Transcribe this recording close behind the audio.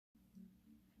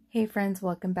Hey friends,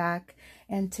 welcome back.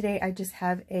 And today I just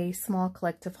have a small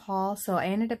collective haul. So I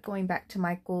ended up going back to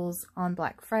Michael's on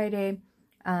Black Friday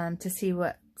to see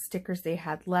what stickers they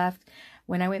had left.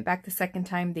 When I went back the second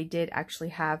time, they did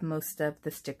actually have most of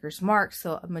the stickers marked,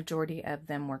 so a majority of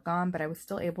them were gone, but I was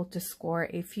still able to score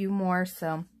a few more.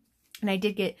 And I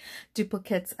did get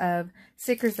duplicates of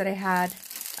stickers that I had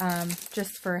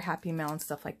just for Happy Mail and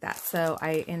stuff like that. So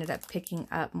I ended up picking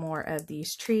up more of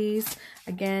these trees.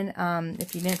 Again,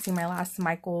 if you didn't see my last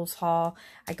Michael's haul,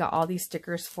 I got all these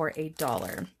stickers for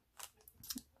 $1.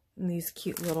 And these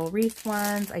cute little wreath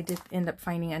ones. I did end up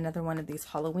finding another one of these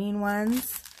Halloween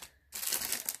ones.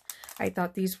 I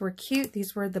thought these were cute.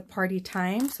 These were the party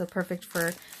time, so perfect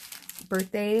for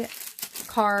birthday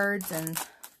cards and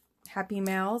Happy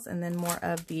Mails. And then more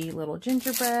of the little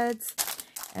gingerbreads.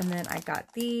 And then I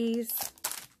got these.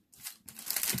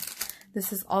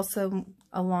 This is also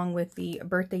along with the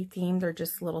birthday theme. They're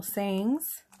just little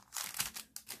sayings.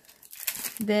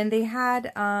 Then they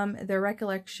had their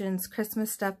Recollections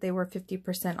Christmas stuff. They were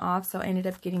 50% off. So I ended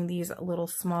up getting these little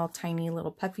small, tiny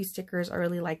little puffy stickers. I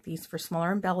really like these for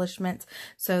smaller embellishments.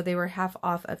 So they were half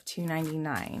off of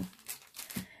 $2.99.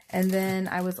 And then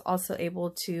I was also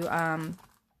able to...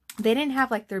 they didn't have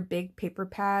like their big paper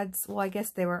pads. Well, I guess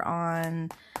they were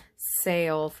on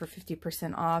sale for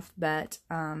 50% off, but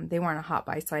they weren't a hot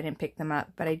buy, so I didn't pick them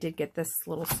up. But I did get this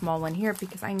little small one here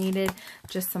because I needed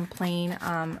just some plain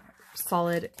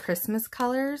solid Christmas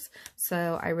colors.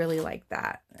 So I really like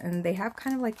that. And they have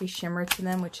kind of like a shimmer to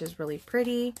them, which is really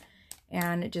pretty.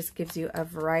 And it just gives you a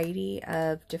variety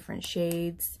of different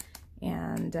shades.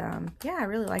 And yeah, I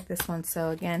really like this one. So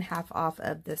again, half off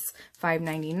of this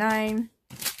 $5.99.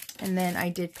 And then I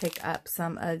did pick up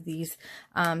some of these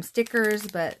stickers,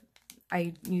 but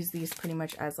I use these pretty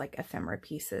much as like ephemera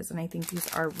pieces. And I think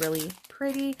these are really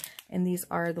pretty. And these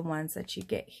are the ones that you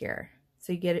get here.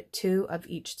 So you get 2 of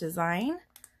each design.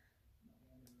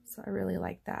 So I really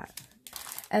like that.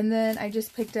 And then I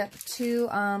just picked up 2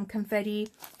 confetti,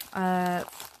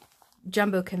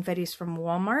 jumbo confettis from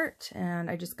Walmart.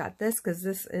 And I just got this because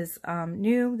this is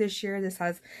new this year. This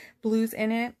has blues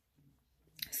in it.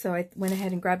 So I went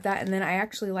ahead and grabbed that. And then I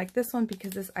actually like this one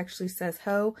because this actually says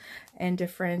ho in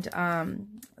different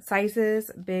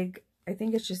sizes. Big, I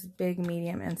think it's just big,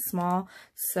 medium, and small.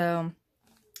 So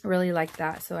I really like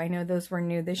that. So I know those were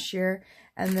new this year.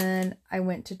 And then I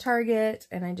went to Target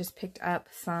and I just picked up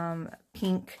some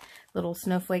pink little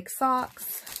snowflake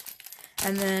socks.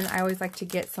 And then I always like to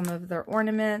get some of their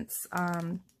ornaments.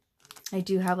 I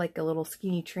do have like a little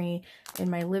skinny tree in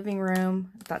my living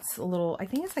room. That's a little, I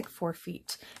think it's like 4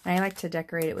 feet. And I like to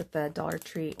decorate it with the Dollar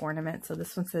Tree ornament. So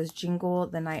this one says Jingle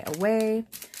the Night Away.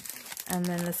 And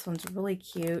then this one's really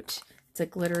cute. It's a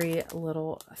glittery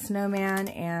little snowman.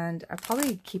 And I'll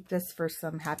probably keep this for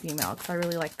some Happy Mail because I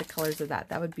really like the colors of that.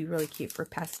 That would be really cute for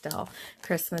pastel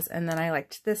Christmas. And then I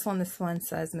liked this one. This one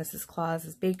says Mrs.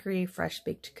 Claus's Bakery, fresh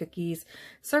baked cookies,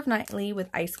 served nightly with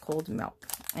ice cold milk.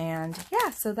 And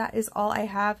yeah, so that is all I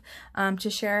have to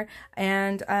share.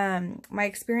 And my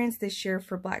experience this year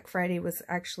for Black Friday was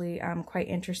actually quite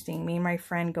interesting. Me and my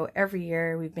friend go every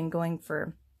year. We've been going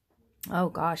for, oh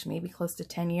gosh, maybe close to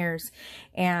 10 years.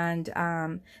 And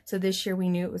so this year we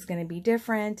knew it was going to be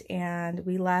different, and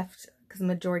we left because the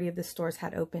majority of the stores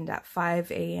had opened at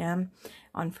 5 a.m.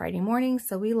 on Friday morning.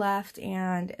 So we left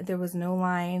and there was no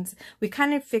lines. We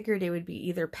kind of figured it would be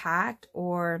either packed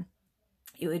or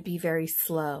it would be very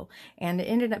slow, and it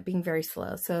ended up being very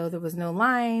slow. So there was no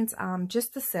lines.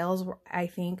 Just the sales were, I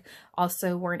think,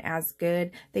 also weren't as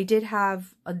good. They did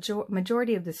have a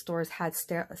majority of the stores had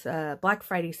Black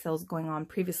Friday sales going on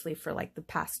previously for like the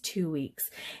past 2 weeks.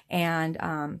 And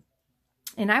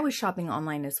I was shopping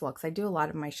online as well because I do a lot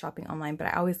of my shopping online, but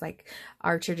I always like,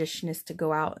 our tradition is to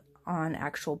go out on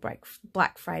actual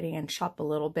Black Friday and shop a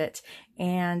little bit.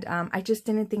 And I just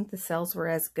didn't think the sales were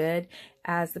as good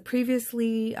as the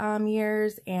previously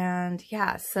years. And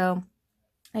yeah, so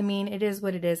I mean, it is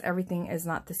what it is. Everything is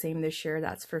not the same this year,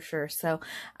 that's for sure. So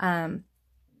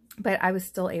but I was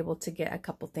still able to get a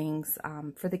couple things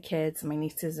for the kids, my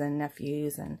nieces and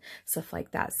nephews and stuff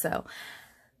like that. So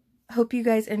hope you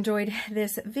guys enjoyed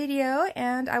this video,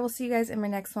 and I will see you guys in my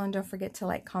next one. Don't forget to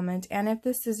like, comment, and if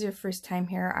this is your first time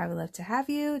here, I would love to have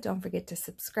you. Don't forget to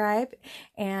subscribe,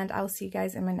 and I will see you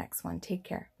guys in my next one. Take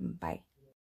care. Bye.